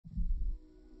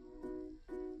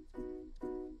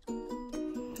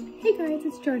Hey guys,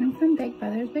 it's Jordyn from Big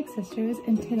Brothers Big Sisters,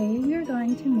 and today we are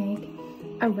going to make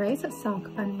a rice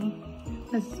sock bunny.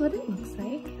 This is what it looks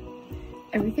like.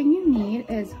 Everything you need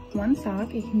is one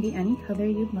sock. It can be any color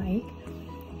you'd like,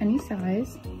 any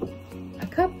size, a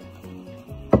cup,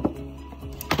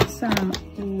 some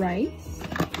rice,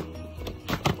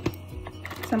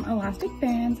 some elastic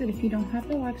bands, and if you don't have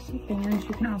elastic bands,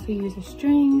 you can also use a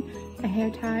string, a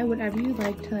hair tie, whatever you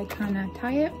like to kind of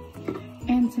tie it,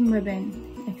 and some ribbon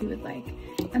if you would like,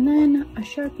 and then a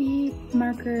Sharpie,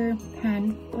 marker,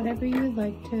 pen, whatever you would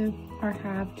like to or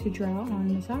have to draw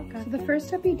on the sock. So the first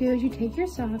step you do is you take your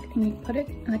sock and you put it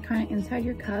kind of inside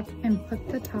your cup and put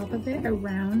the top of it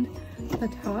around the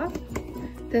top.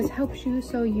 This helps you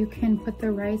so you can put the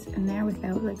rice in there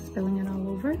without like spilling it all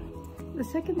over. The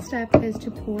second step is to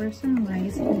pour some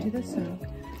rice into the sock.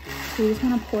 So you just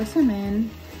want to pour some in,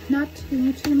 not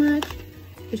too much.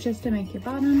 It's just to make your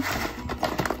bottom.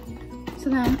 So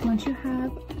then once you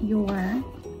have your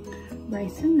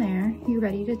rice in there, you're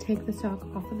ready to take the sock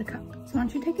off of the cup. So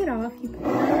once you take it off, you put it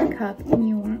out of the cup and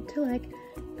you want to like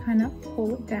kind of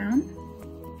pull it down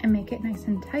and make it nice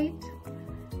and tight.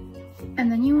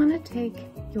 And then you want to take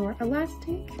your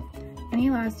elastic,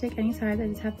 any size. I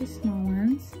just have these small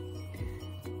ones.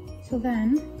 So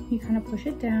then you kind of push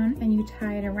it down and you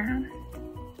tie it around.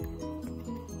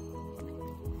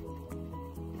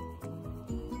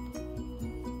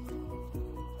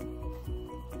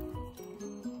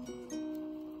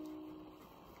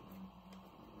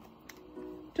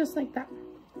 Just like that.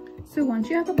 So once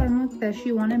you have the bottom like this,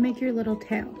 you want to make your little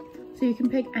tail. So you can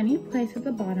pick any place at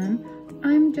the bottom.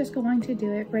 I'm just going to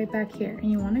do it right back here,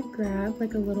 and you want to grab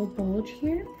like a little bulge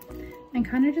here and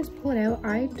kind of just pull it out.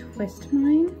 I twist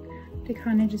mine to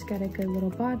kind of just get a good little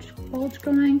bulge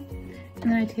going,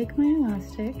 and then I take my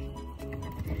elastic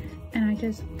and I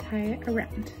just tie it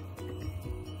around.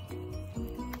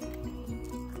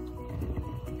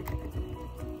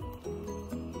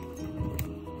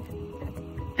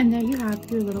 And there you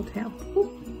have your little tail. Ooh.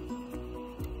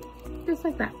 Just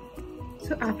like that.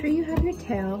 So after you have your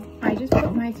tail, I just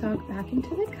put my sock back into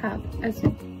the cup as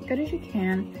good as you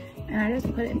can, and I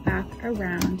just put it back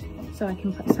around so I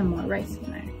can put some more rice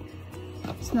in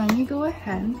there. So then you go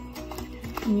ahead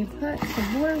and you put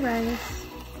some more rice,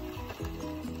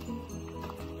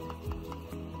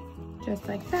 just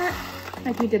like that,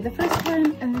 like we did the first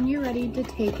time, and then you're ready to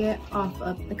take it off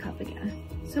of the cup again.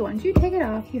 So once you take it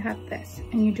off, you have this,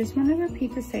 and you just want to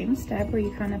repeat the same step where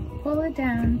you kind of pull it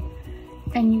down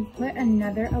and you put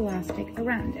another elastic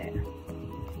around it.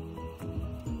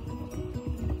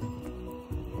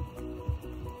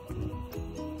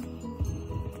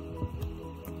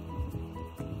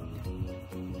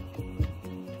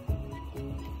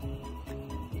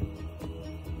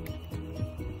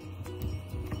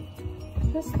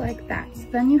 Just like that. So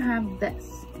then you have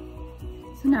this.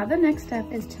 So now the next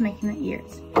step is to making the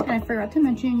ears. And I forgot to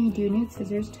mention, you do need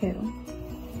scissors too.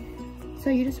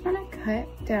 So you just want to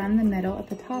cut down the middle at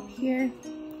the top here.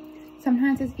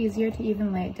 Sometimes it's easier to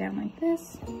even lay it down like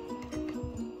this.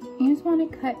 You just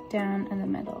want to cut down in the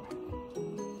middle.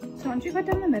 So once you cut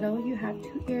down the middle, you have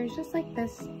two ears just like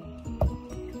this.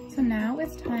 So now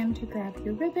it's time to grab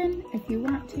your ribbon. If you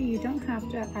want to, you don't have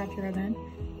to add your ribbon.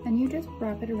 And you just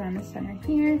wrap it around the center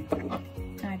here.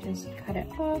 And I just cut it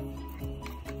off.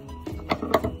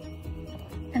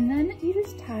 And then you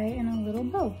just tie it in a little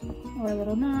bow or a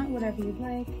little knot, whatever you'd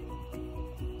like.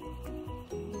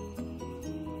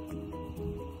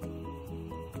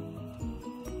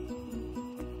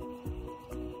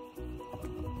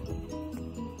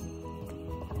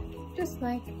 Just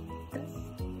like this.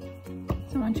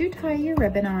 So once you tie your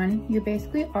ribbon on, you're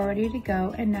basically all ready to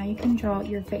go, and now you can draw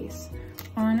your face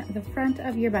on the front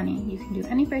of your bunny. You can do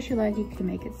any face you like. You can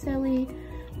make it silly.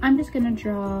 I'm just gonna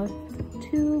draw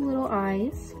two little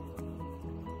eyes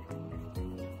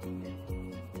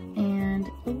and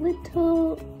a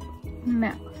little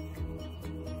mouth.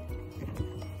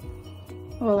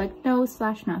 Well, like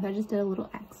nose/mouth. I just did a little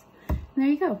X. And there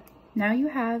you go. Now you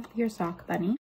have your sock bunny.